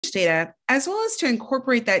manage data, as well as to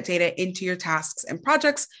incorporate that data into your tasks and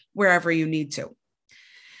projects wherever you need to.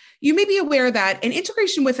 You may be aware that an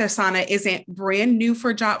integration with Asana isn't brand new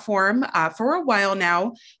for Jotform. For a while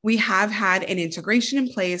now, we have had an integration in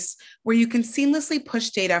place where you can seamlessly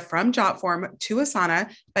push data from Jotform to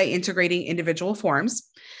Asana by integrating individual forms.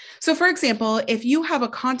 So for example, if you have a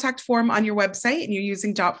contact form on your website and you're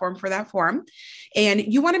using Jotform for that form,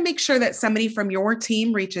 and you want to make sure that somebody from your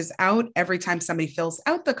team reaches out every time somebody fills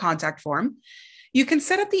out the contact form, you can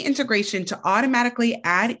set up the integration to automatically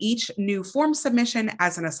add each new form submission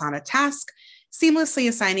as an Asana task, seamlessly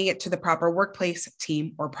assigning it to the proper workplace,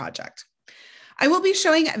 team, or project. I will be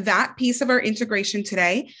showing that piece of our integration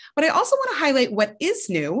today, but I also want to highlight what is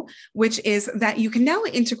new, which is that you can now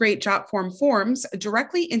integrate Jotform forms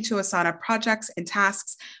directly into Asana projects and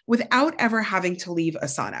tasks without ever having to leave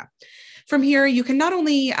Asana. From here, you can not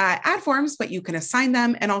only add forms, but you can assign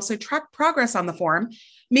them and also track progress on the form,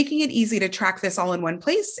 making it easy to track this all in one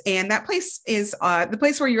place. And that place is the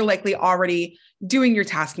place where you're likely already doing your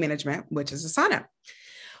task management, which is Asana.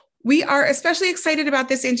 We are especially excited about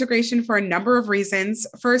this integration for a number of reasons.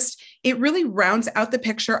 First, it really rounds out the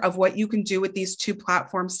picture of what you can do with these two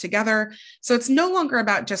platforms together. So it's no longer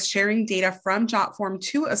about just sharing data from Jotform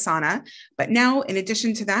to Asana, but now in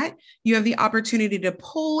addition to that, you have the opportunity to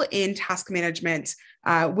pull in task management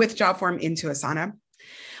with Jotform into Asana.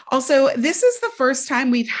 Also, this is the first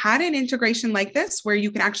time we've had an integration like this where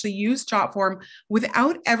you can actually use Jotform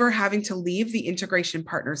without ever having to leave the integration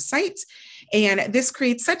partner's site. And this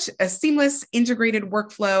creates such a seamless integrated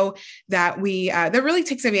workflow that that really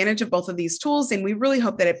takes advantage of both of these tools. And we really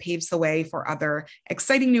hope that it paves the way for other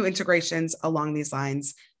exciting new integrations along these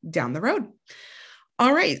lines down the road.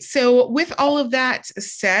 All right, so with all of that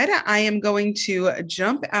said, I am going to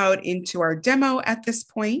jump out into our demo at this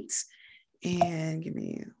point. And give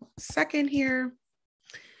me a second here.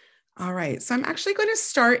 All right, so I'm actually going to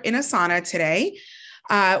start in Asana today.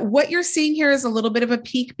 What you're seeing here is a little bit of a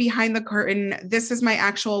peek behind the curtain. This is my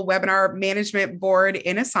actual webinar management board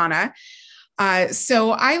in Asana. So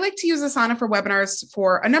I like to use Asana for webinars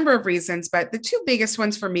for a number of reasons, but the two biggest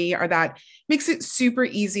ones for me are that it makes it super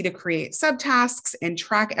easy to create subtasks and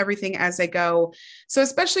track everything as I go. So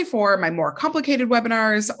especially for my more complicated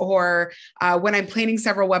webinars or when I'm planning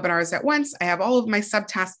several webinars at once, I have all of my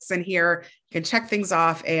subtasks in here, can check things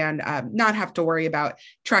off and not have to worry about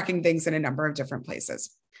tracking things in a number of different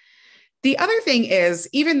places. The other thing is,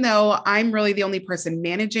 even though I'm really the only person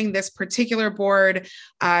managing this particular board,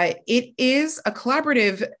 it is a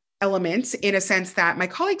collaborative element in a sense that my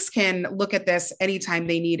colleagues can look at this anytime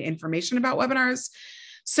they need information about webinars.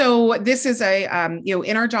 So this is in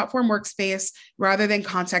our Jotform workspace, rather than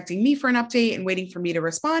contacting me for an update and waiting for me to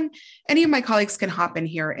respond, any of my colleagues can hop in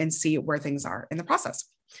here and see where things are in the process.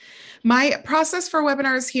 My process for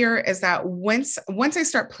webinars here is that once I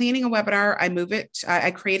start planning a webinar,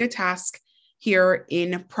 I create a task here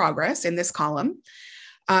in progress in this column.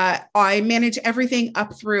 I manage everything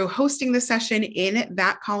up through hosting the session in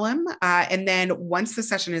that column. And then once the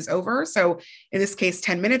session is over, so in this case,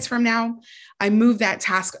 10 minutes from now, I move that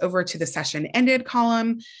task over to the session ended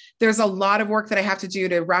column. There's a lot of work that I have to do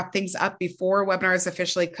to wrap things up before webinar is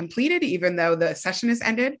officially completed, even though the session is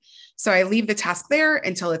ended. So I leave the task there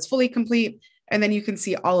until it's fully complete. And then you can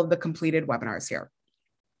see all of the completed webinars here.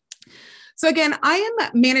 So again, I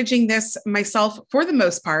am managing this myself for the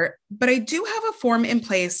most part, but I do have a form in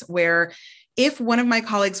place where if one of my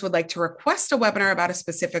colleagues would like to request a webinar about a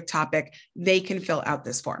specific topic, they can fill out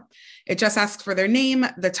this form. It just asks for their name,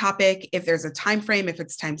 the topic, if there's a time frame, if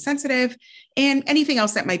it's time sensitive, and anything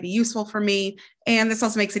else that might be useful for me. And this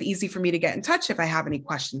also makes it easy for me to get in touch if I have any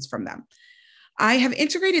questions from them. I have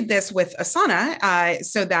integrated this with Asana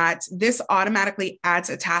so that this automatically adds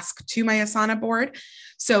a task to my Asana board.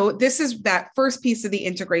 So this is that first piece of the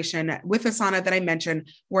integration with Asana that I mentioned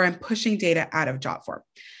where I'm pushing data out of Jotform.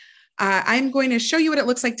 I'm going to show you what it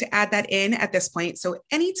looks like to add that in at this point. So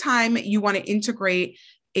anytime you want to integrate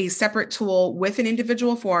a separate tool with an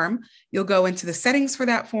individual form, you'll go into the settings for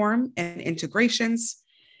that form and integrations,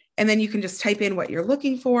 and then you can just type in what you're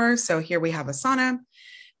looking for. So here we have Asana.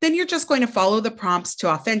 Then you're just going to follow the prompts to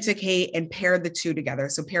authenticate and pair the two together.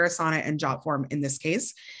 So pair Asana and Jotform in this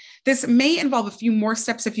case. This may involve a few more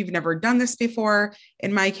steps if you've never done this before.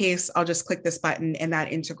 In my case, I'll just click this button and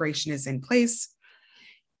that integration is in place.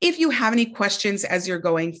 If you have any questions as you're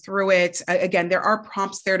going through it, again, there are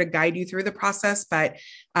prompts there to guide you through the process, but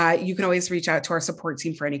you can always reach out to our support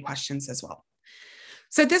team for any questions as well.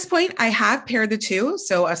 So at this point, I have paired the two.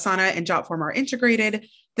 So Asana and Jotform are integrated.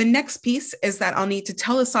 The next piece is that I'll need to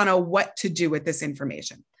tell Asana what to do with this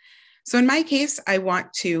information. So in my case, I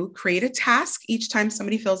want to create a task each time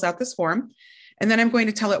somebody fills out this form. And then I'm going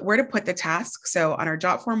to tell it where to put the task. So on our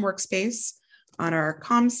Jotform workspace, on our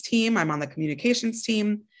comms team, I'm on the communications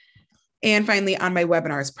team, and finally on my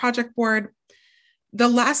webinars project board. The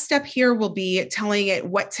last step here will be telling it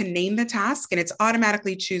what to name the task, and it's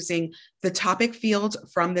automatically choosing the topic field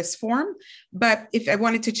from this form. But if I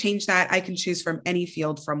wanted to change that, I can choose from any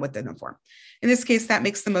field from within the form. In this case, that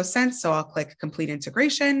makes the most sense. So I'll click complete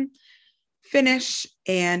integration, finish,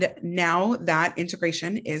 and now that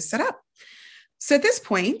integration is set up. So at this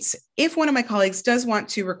point, if one of my colleagues does want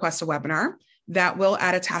to request a webinar, that will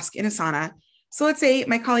add a task in Asana. So let's say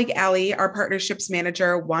my colleague, Allie, our partnerships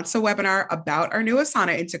manager, wants a webinar about our new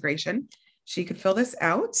Asana integration. She could fill this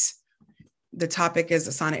out. The topic is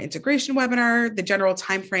Asana integration webinar. The general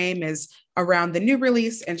timeframe is around the new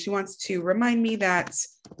release, and she wants to remind me that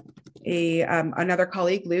another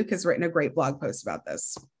colleague, Luke, has written a great blog post about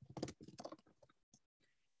this.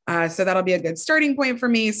 So that'll be a good starting point for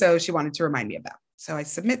me. So she wanted to remind me of that. So I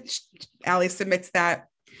submit, Allie submits that.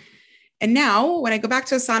 And now when I go back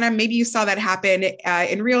to Asana, maybe you saw that happen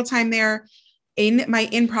in real time there. In my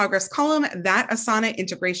in progress column, that Asana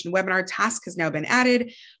integration webinar task has now been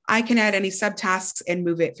added. I can add any subtasks and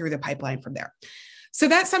move it through the pipeline from there. So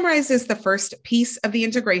that summarizes the first piece of the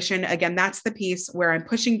integration. Again, that's the piece where I'm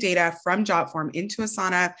pushing data from Jotform into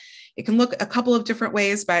Asana. It can look a couple of different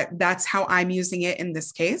ways, but that's how I'm using it in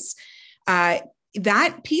this case.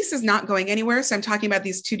 That piece is not going anywhere. So I'm talking about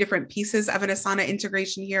these two different pieces of an Asana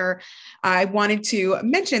integration here. I wanted to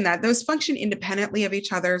mention that those function independently of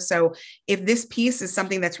each other. So if this piece is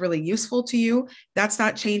something that's really useful to you, that's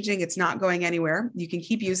not changing. It's not going anywhere. You can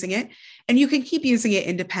keep using it, and you can keep using it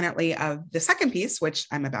independently of the second piece, which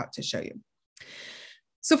I'm about to show you.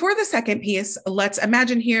 So for the second piece, let's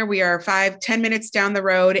imagine here we are 5-10 minutes down the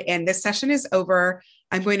road and this session is over.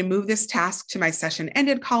 I'm going to move this task to my session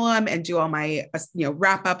ended column and do all my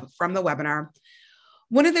wrap up from the webinar.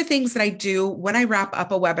 One of the things that I do when I wrap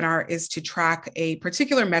up a webinar is to track a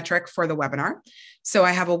particular metric for the webinar. So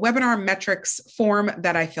I have a webinar metrics form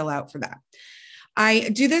that I fill out for that. I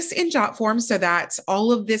do this in Jotform so that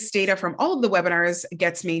all of this data from all of the webinars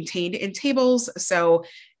gets maintained in tables. So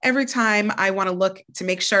every time I want to look to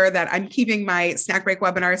make sure that I'm keeping my snack break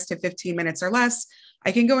webinars to 15 minutes or less,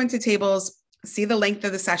 I can go into tables, see the length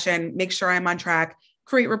of the session, make sure I'm on track,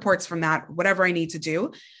 create reports from that, whatever I need to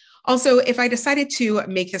do. Also, if I decided to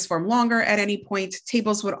make this form longer at any point,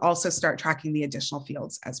 tables would also start tracking the additional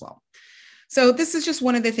fields as well. So this is just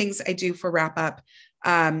one of the things I do for wrap up.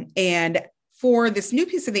 And for this new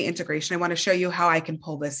piece of the integration, I want to show you how I can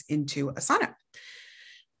pull this into Asana.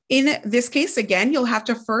 In this case, again, you'll have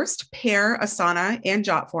to first pair Asana and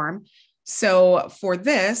Jotform. So for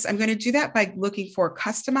this, I'm going to do that by looking for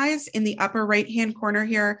Customize in the upper right-hand corner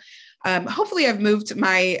here. Hopefully I've moved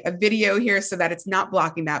my video here so that it's not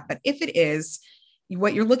blocking that. But if it is,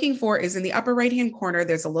 what you're looking for is in the upper right-hand corner,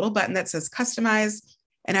 there's a little button that says Customize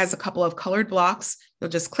and has a couple of colored blocks.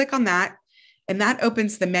 You'll just click on that, and that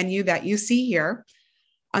opens the menu that you see here.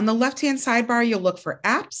 On the left-hand sidebar, you'll look for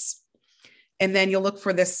Apps, and then you'll look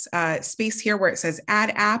for this space here where it says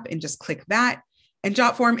Add App, and just click that. And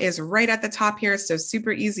Jotform is right at the top here, so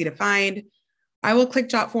super easy to find. I will click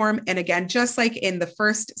Jotform, and again, just like in the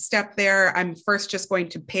first step there, I'm first just going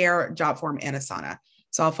to pair Jotform and Asana.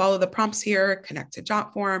 So I'll follow the prompts here, connect to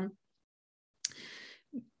Jotform.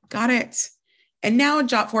 Got it. And now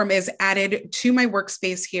Jotform is added to my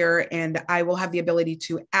workspace here, and I will have the ability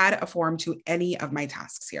to add a form to any of my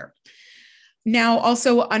tasks here. Now,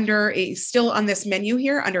 also still on this menu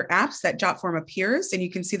here, under apps, that Jotform appears, and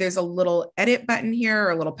you can see there's a little edit button here,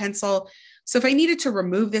 or a little pencil. So if I needed to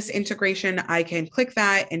remove this integration, I can click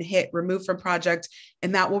that and hit remove from project,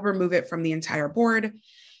 and that will remove it from the entire board.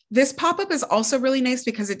 This pop-up is also really nice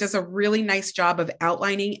because it does a really nice job of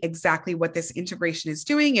outlining exactly what this integration is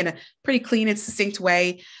doing in a pretty clean and succinct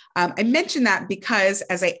way. I mention that because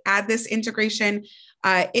as I add this integration,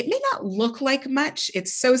 it may not look like much.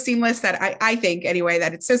 It's so seamless that I think anyway,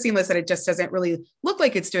 that it's so seamless that it just doesn't really look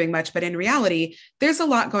like it's doing much. But in reality, there's a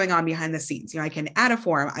lot going on behind the scenes. I can add a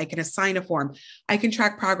form, I can assign a form, I can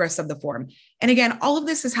track progress of the form. And again, all of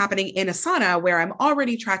this is happening in Asana where I'm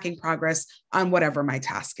already tracking progress on whatever my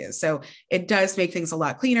task is. So it does make things a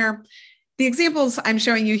lot cleaner. The examples I'm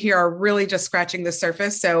showing you here are really just scratching the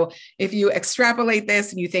surface. So if you extrapolate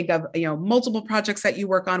this and you think of multiple projects that you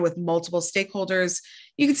work on with multiple stakeholders,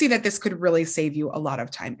 you can see that this could really save you a lot of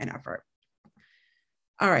time and effort.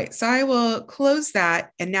 All right, so I will close that.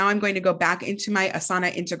 And now I'm going to go back into my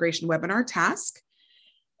Asana integration webinar task.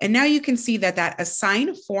 And now you can see that that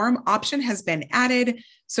assign form option has been added.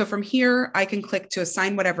 So from here, I can click to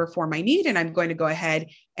assign whatever form I need, and I'm going to go ahead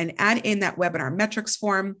and add in that webinar metrics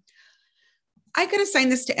form. I could assign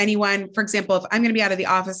this to anyone. For example, if I'm going to be out of the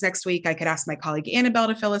office next week, I could ask my colleague Annabelle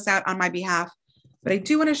to fill this out on my behalf. But I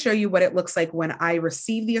do want to show you what it looks like when I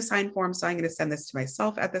receive the assigned form. So I'm going to send this to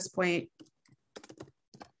myself at this point.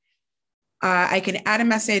 I can add a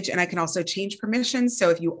message, and I can also change permissions. So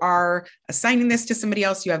if you are assigning this to somebody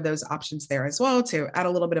else, you have those options there as well to add a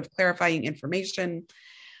little bit of clarifying information.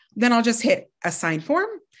 Then I'll just hit assign form.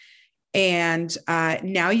 And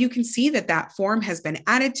now you can see that that form has been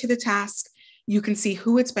added to the task. You can see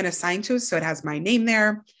who it's been assigned to. So it has my name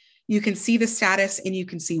there. You can see the status, and you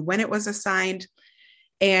can see when it was assigned.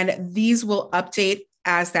 And these will update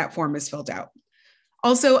as that form is filled out.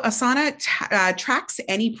 Also, Asana tracks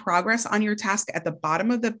any progress on your task at the bottom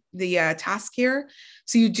of the task here.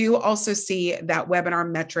 So you do also see that webinar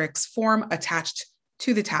metrics form attached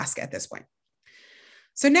to the task at this point.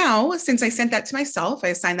 So now, since I sent that to myself, I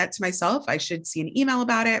assigned that to myself, I should see an email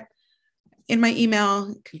about it. In my email,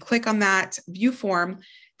 you can click on that, view form.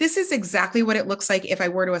 This is exactly what it looks like if I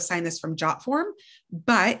were to assign this from Jotform,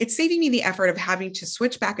 but it's saving me the effort of having to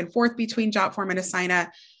switch back and forth between Jotform and Asana,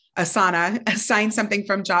 assign something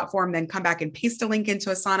from Jotform, then come back and paste a link into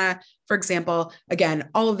Asana. For example, again,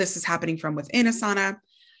 all of this is happening from within Asana.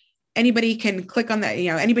 Anybody can click on that,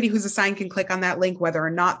 anybody who's assigned can click on that link, whether or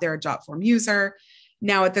not they're a Jotform user.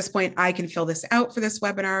 Now at this point, I can fill this out for this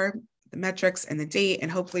webinar, the metrics and the date, and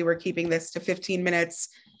hopefully we're keeping this to 15 minutes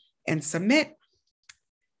and submit.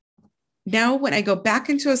 Now, when I go back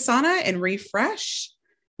into Asana and refresh,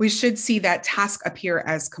 we should see that task appear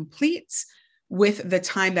as complete with the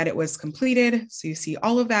time that it was completed. So you see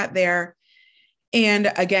all of that there.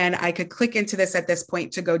 And again, I could click into this at this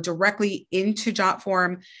point to go directly into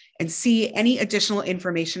Jotform and see any additional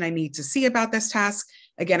information I need to see about this task.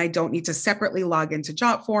 Again, I don't need to separately log into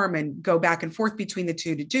Jotform and go back and forth between the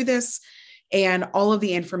two to do this. And all of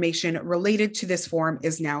the information related to this form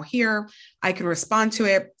is now here. I can respond to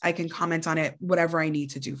it. I can comment on it, whatever I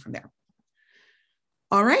need to do from there.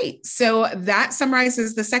 All right, so that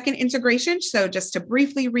summarizes the second integration. So just to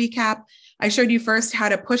briefly recap, I showed you first how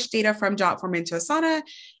to push data from Jotform into Asana.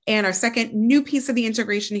 And our second new piece of the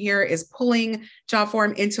integration here is pulling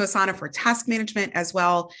Jotform into Asana for task management as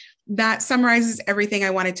well. That summarizes everything I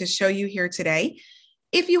wanted to show you here today.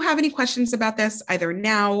 If you have any questions about this, either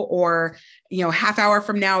now or half hour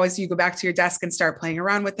from now as you go back to your desk and start playing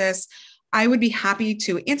around with this, I would be happy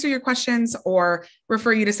to answer your questions or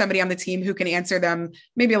refer you to somebody on the team who can answer them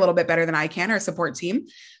maybe a little bit better than I can, our support team.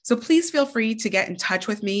 So please feel free to get in touch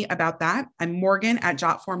with me about that. I'm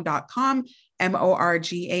Morgan@jotform.com,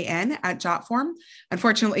 Morgan @Jotform.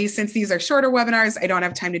 Unfortunately, since these are shorter webinars, I don't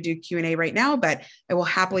have time to do Q&A right now, but I will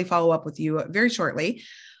happily follow up with you very shortly.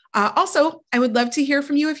 Also, I would love to hear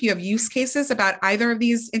from you if you have use cases about either of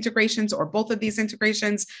these integrations or both of these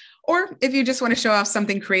integrations, or if you just want to show off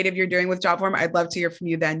something creative you're doing with Jotform, I'd love to hear from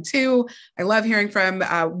you then too. I love hearing from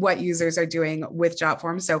what users are doing with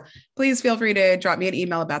Jotform. So please feel free to drop me an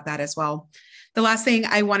email about that as well. The last thing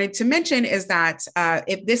I wanted to mention is that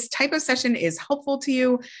if this type of session is helpful to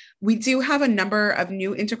you, we do have a number of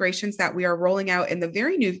new integrations that we are rolling out in the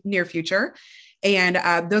very near future.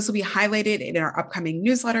 And those will be highlighted in our upcoming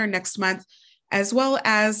newsletter next month, as well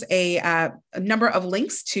as a number of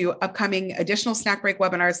links to upcoming additional snack break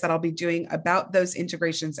webinars that I'll be doing about those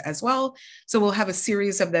integrations as well. So we'll have a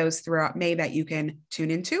series of those throughout May that you can tune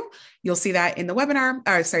into. You'll see that in the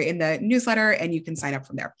in the newsletter, and you can sign up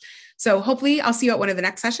from there. So hopefully I'll see you at one of the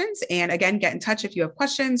next sessions. And again, get in touch if you have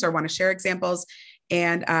questions or want to share examples,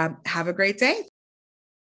 and have a great day.